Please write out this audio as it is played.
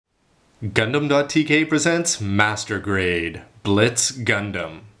Gundam.tk presents Master Grade Blitz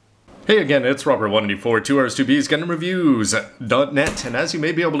Gundam. Hey again, it's Robert184, 2Rs2B's Gundam Reviews.net, and as you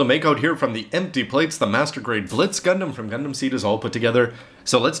may be able to make out here from the empty plates, the Master Grade Blitz Gundam from Gundam Seed is all put together.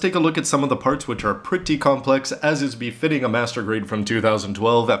 So let's take a look at some of the parts, which are pretty complex, as is befitting a Master Grade from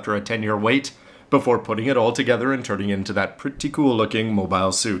 2012 after a 10-year wait, before putting it all together and turning into that pretty cool looking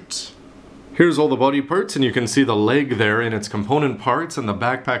mobile suit. Here's all the body parts, and you can see the leg there in its component parts and the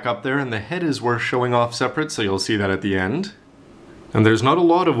backpack up there, and the head is worth showing off separate, so you'll see that at the end. And there's not a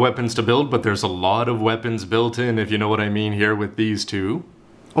lot of weapons to build, but there's a lot of weapons built in, if you know what I mean here with these two.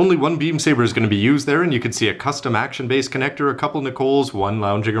 Only one beam saber is going to be used there, and you can see a custom action-based connector, a couple Nicoles, one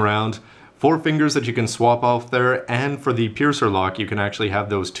lounging around, 4 fingers that you can swap off there, and for the piercer lock you can actually have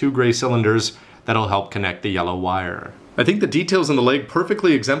those 2 gray cylinders that'll help connect the yellow wire. I think the details in the leg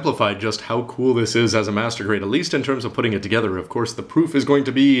perfectly exemplify just how cool this is as a Master Grade, at least in terms of putting it together. Of course, the proof is going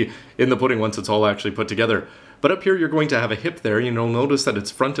to be in the pudding once it's all actually put together. But up here you're going to have a hip there. You'll notice that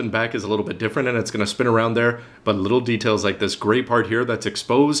its front and back is a little bit different and it's going to spin around there. But little details like this gray part here that's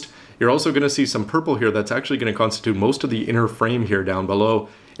exposed. You're also going to see some purple here that's actually going to constitute most of the inner frame here down below.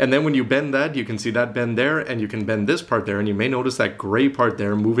 And then when you bend that, you can see that bend there, and you can bend this part there, and you may notice that gray part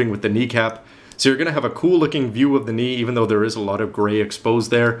there moving with the kneecap. So you're going to have a cool looking view of the knee, even though there is a lot of gray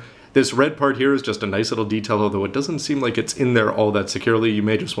exposed there. This red part here is just a nice little detail, although it doesn't seem like it's in there all that securely. You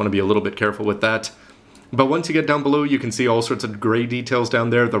may just want to be a little bit careful with that. But once you get down below, you can see all sorts of gray details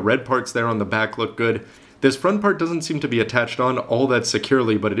down there. The red parts there on the back look good. This front part doesn't seem to be attached on all that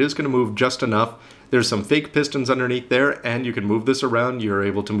securely, but it is going to move just enough. There's some fake pistons underneath there, and you can move this around. You're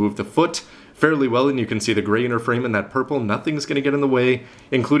able to move the foot fairly well, and you can see the gray inner frame and that purple. Nothing's going to get in the way,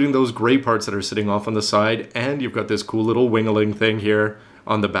 including those gray parts that are sitting off on the side, and you've got this cool little wingling thing here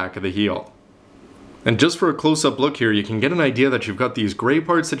on the back of the heel. And just for a close-up look here, you can get an idea that you've got these gray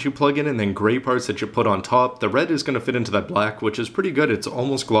parts that you plug in and then gray parts that you put on top. The red is going to fit into that black, which is pretty good. It's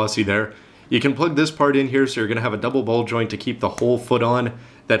almost glossy there. You can plug this part in here, so you're going to have a double ball joint to keep the whole foot on.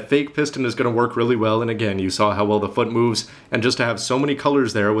 That fake piston is going to work really well, and again, you saw how well the foot moves, and just to have so many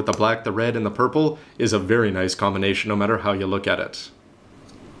colors there with the black, the red, and the purple is a very nice combination no matter how you look at it.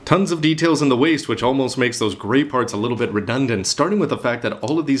 Tons of details in the waist, which almost makes those gray parts a little bit redundant, starting with the fact that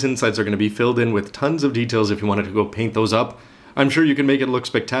all of these insides are going to be filled in with tons of details if you wanted to go paint those up. I'm sure you can make it look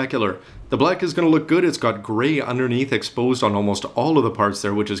spectacular. The black is going to look good. It's got gray underneath exposed on almost all of the parts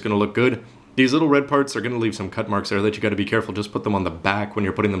there, which is going to look good. These little red parts are going to leave some cut marks there that you got to be careful. Just put them on the back when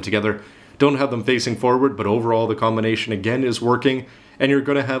you're putting them together. Don't have them facing forward, but overall the combination again is working. And you're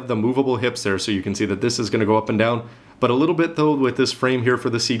going to have the movable hips there, so you can see that this is going to go up and down. But a little bit though with this frame here for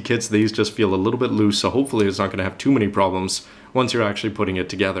the Seed kits, these just feel a little bit loose, so hopefully it's not going to have too many problems once you're actually putting it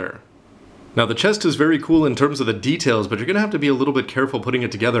together. Now the chest is very cool in terms of the details, but you're going to have to be a little bit careful putting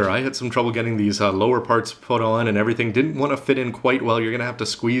it together. I had some trouble getting these lower parts put on, and everything didn't want to fit in quite well. You're going to have to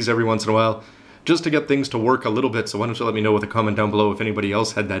squeeze every once in a while just to get things to work a little bit, so why don't you let me know with a comment down below if anybody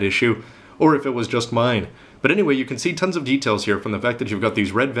else had that issue, or if it was just mine. But anyway, you can see tons of details here from the fact that you've got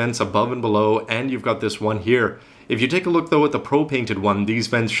these red vents above and below, and you've got this one here. If you take a look though at the Pro painted one, these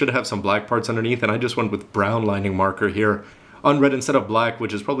vents should have some black parts underneath, and I just went with brown lining marker here on red instead of black,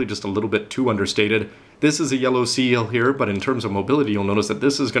 which is probably just a little bit too understated. This is a yellow seal here, but in terms of mobility, you'll notice that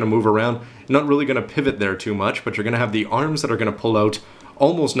this is going to move around, not really going to pivot there too much, but you're going to have the arms that are going to pull out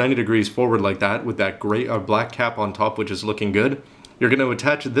almost 90 degrees forward like that, with that gray or black cap on top, which is looking good. You're going to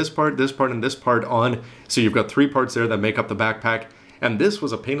attach this part, and this part on, so you've got 3 parts there that make up the backpack. And this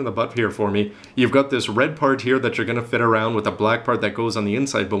was a pain in the butt here for me. You've got this red part here that you're going to fit around with a black part that goes on the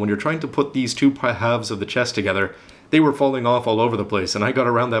inside, but when you're trying to put these 2 halves of the chest together, they were falling off all over the place, and I got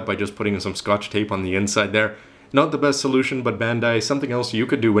around that by just putting some scotch tape on the inside there. Not the best solution, but Bandai, something else you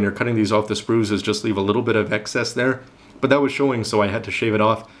could do when you're cutting these off the sprues is just leave a little bit of excess there. But that was showing, so I had to shave it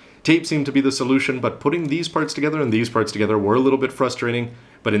off. Tape seemed to be the solution, but putting these parts together and these parts together were a little bit frustrating,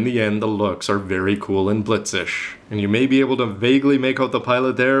 but in the end the looks are very cool and blitzish. And you may be able to vaguely make out the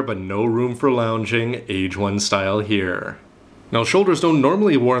pilot there, but no room for lounging, Age 1 style here. Now shoulders don't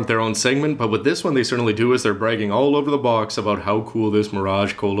normally warrant their own segment, but with this one they certainly do, as they're bragging all over the box about how cool this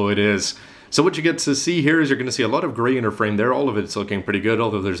Mirage colloid is. So what you get to see here is you're going to see a lot of gray inner frame there. All of it's looking pretty good,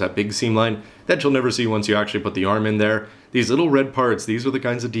 although there's that big seam line that you'll never see once you actually put the arm in there. These little red parts, these are the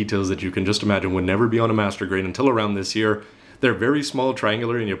kinds of details that you can just imagine would never be on a Master Grade until around this year. They're very small,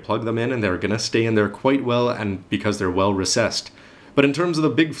 triangular, and you plug them in and they're going to stay in there quite well, and because they're well recessed. But in terms of the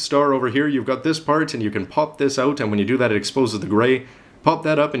big star over here, you've got this part and you can pop this out, and when you do that it exposes the gray. Pop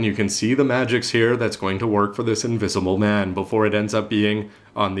that up and you can see the magics here that's going to work for this invisible man before it ends up being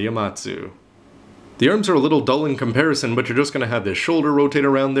on the Amatsu. The arms are a little dull in comparison, but you're just going to have this shoulder rotate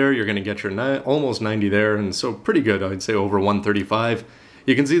around there. You're going to get your almost 90 there, and so pretty good, I'd say over 135.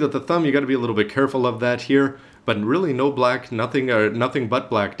 You can see that the thumb, you got to be a little bit careful of that here, but really no black, nothing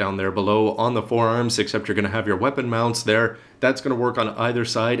but black down there below on the forearms, except you're going to have your weapon mounts there. That's going to work on either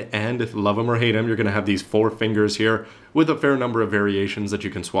side, and if you love them or hate them, you're going to have these 4 fingers here with a fair number of variations that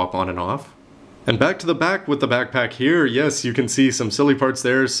you can swap on and off. And back to the back with the backpack here. Yes, you can see some silly parts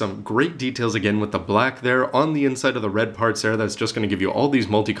there, some great details again with the black there on the inside of the red parts there. That's just going to give you all these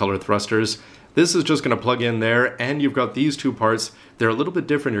multicolored thrusters. This is just going to plug in there, and you've got these 2 parts. They're a little bit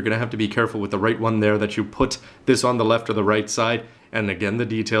different. You're going to have to be careful with the right one there that you put this on the left or the right side. And again, the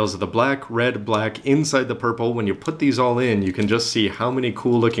details of the black, red, black inside the purple. When you put these all in, you can just see how many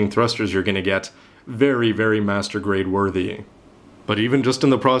cool looking thrusters you're going to get. Very, very master grade worthy. But even just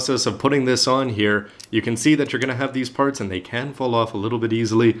in the process of putting this on here, you can see that you're going to have these parts and they can fall off a little bit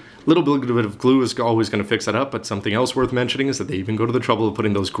easily. A little bit of glue is always going to fix that up, but something else worth mentioning is that they even go to the trouble of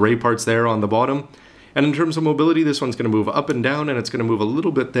putting those gray parts there on the bottom. And in terms of mobility, this one's going to move up and down, and it's going to move a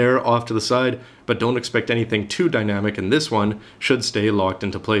little bit there off to the side, but don't expect anything too dynamic, and this one should stay locked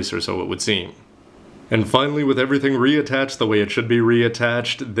into place, or so it would seem. And finally, with everything reattached the way it should be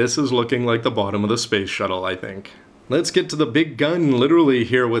reattached, this is looking like the bottom of the space shuttle, I think. Let's get to the big gun, literally,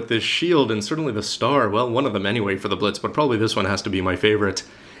 here with this shield, and certainly the star. Well, one of them anyway for the Blitz, but probably this one has to be my favorite.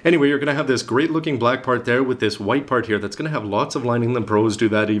 Anyway, you're going to have this great-looking black part there with this white part here that's going to have lots of lining. The pros do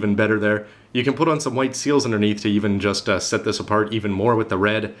that even better there. You can put on some white seals underneath to even just set this apart even more with the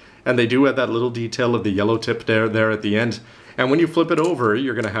red. And they do add that little detail of the yellow tip there at the end. And when you flip it over,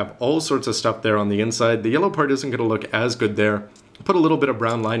 you're going to have all sorts of stuff there on the inside. The yellow part isn't going to look as good there. Put a little bit of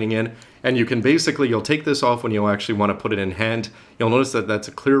brown lining in, and you can basically, you'll take this off when you actually want to put it in hand. You'll notice that that's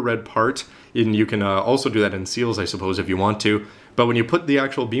a clear red part, and you can also do that in seals, I suppose, if you want to. But when you put the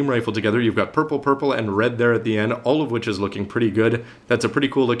actual beam rifle together, you've got purple, and red there at the end, all of which is looking pretty good. That's a pretty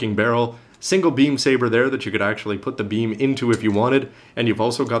cool looking barrel. Single beam saber there that you could actually put the beam into if you wanted. And you've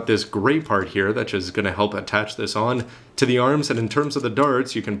also got this gray part here that is going to help attach this on to the arms. And in terms of the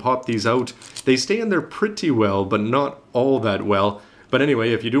darts, you can pop these out. They stay in there pretty well, but not all that well. But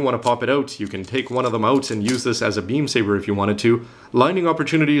anyway, if you do want to pop it out, you can take one of them out and use this as a beam saber if you wanted to. Lining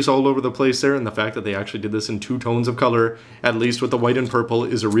opportunities all over the place there, and the fact that they actually did this in 2 tones of color, at least with the white and purple,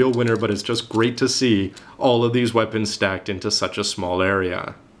 is a real winner, but it's just great to see all of these weapons stacked into such a small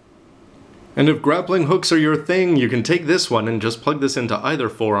area. And if grappling hooks are your thing, you can take this one and just plug this into either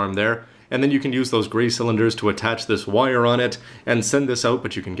forearm there, and then you can use those gray cylinders to attach this wire on it and send this out,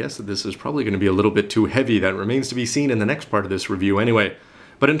 but you can guess that this is probably going to be a little bit too heavy. That remains to be seen in the next part of this review anyway.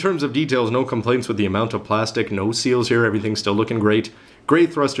 But in terms of details, no complaints with the amount of plastic, no seals here, everything's still looking great. Gray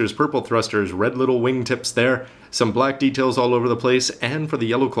thrusters, purple thrusters, red little wing tips there, some black details all over the place, and for the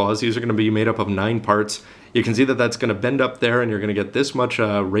yellow claws, these are going to be made up of 9 parts. You can see that that's going to bend up there, and you're going to get this much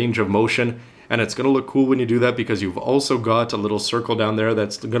range of motion. And it's going to look cool when you do that because you've also got a little circle down there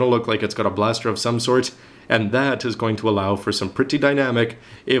that's going to look like it's got a blaster of some sort. And that is going to allow for some pretty dynamic,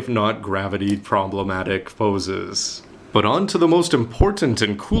 if not gravity problematic poses. But on to the most important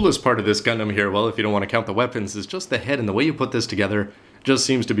and coolest part of this Gundam here, well, if you don't want to count the weapons, is just the head, and the way you put this together just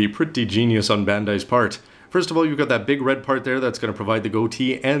seems to be pretty genius on Bandai's part. First of all, you've got that big red part there that's going to provide the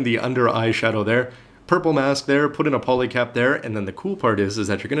goatee and the under eye shadow there. Purple mask there, put in a polycap there, and then the cool part is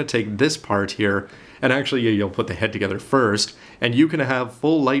that you're going to take this part here, and actually you'll put the head together first, and you can have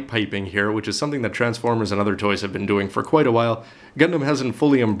full light piping here, which is something that Transformers and other toys have been doing for quite a while. Gundam hasn't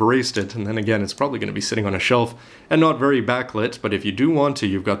fully embraced it, and then again, it's probably going to be sitting on a shelf and not very backlit, but if you do want to,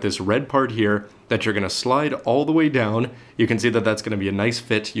 you've got this red part here that you're going to slide all the way down. You can see that that's going to be a nice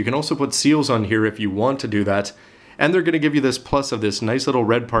fit. You can also put seals on here if you want to do that. And they're going to give you this plus of this nice little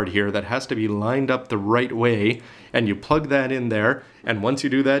red part here that has to be lined up the right way, and you plug that in there, and once you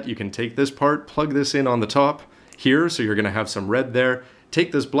do that, you can take this part, plug this in on the top here, so you're going to have some red there,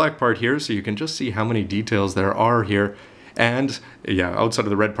 take this black part here, so you can just see how many details there are here, and yeah, outside of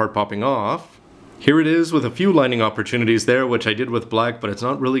the red part popping off, here it is with a few lining opportunities there, which I did with black, but it's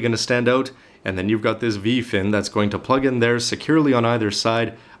not really going to stand out. And then you've got this V-fin that's going to plug in there securely on either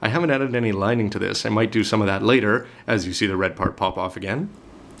side. I haven't added any lining to this. I might do some of that later, as you see the red part pop off again.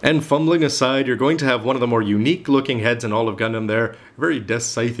 And fumbling aside, you're going to have one of the more unique looking heads in all of Gundam there. Very Death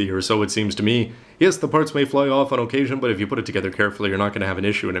Scythe, or so it seems to me. Yes, the parts may fly off on occasion, but if you put it together carefully, you're not going to have an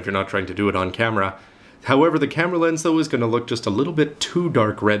issue, and if you're not trying to do it on camera. However, the camera lens, though, is going to look just a little bit too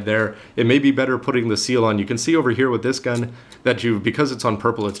dark red there. It may be better putting the seal on. You can see over here with this gun that because it's on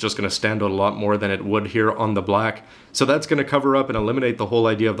purple, it's just going to stand out a lot more than it would here on the black. So that's going to cover up and eliminate the whole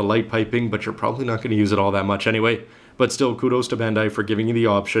idea of the light piping, but you're probably not going to use it all that much anyway. but still kudos to Bandai for giving you the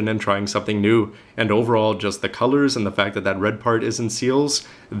option and trying something new. And overall, just the colors and the fact that that red part is in seals,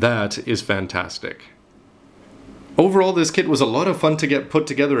 that is fantastic. Overall, this kit was a lot of fun to get put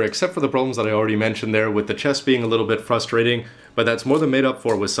together, except for the problems that I already mentioned there, with the chest being a little bit frustrating, but that's more than made up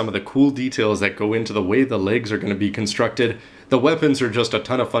for with some of the cool details that go into the way the legs are going to be constructed. The weapons are just a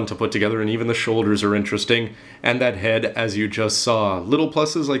ton of fun to put together, and even the shoulders are interesting. And that head, as you just saw. Little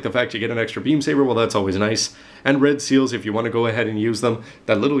pluses like the fact you get an extra beam saber, well, that's always nice. And red seals if you want to go ahead and use them.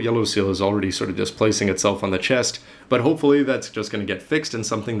 That little yellow seal is already sort of displacing itself on the chest, but hopefully that's just going to get fixed, and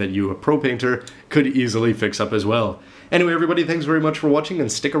something that you, a pro painter, could easily fix up as well. Anyway, everybody, thanks very much for watching,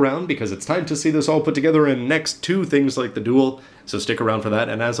 and stick around because it's time to see this all put together in next to things like the duel. So stick around for that,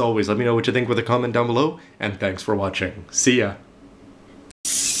 and as always, let me know what you think with a comment down below, and thanks for watching. See ya!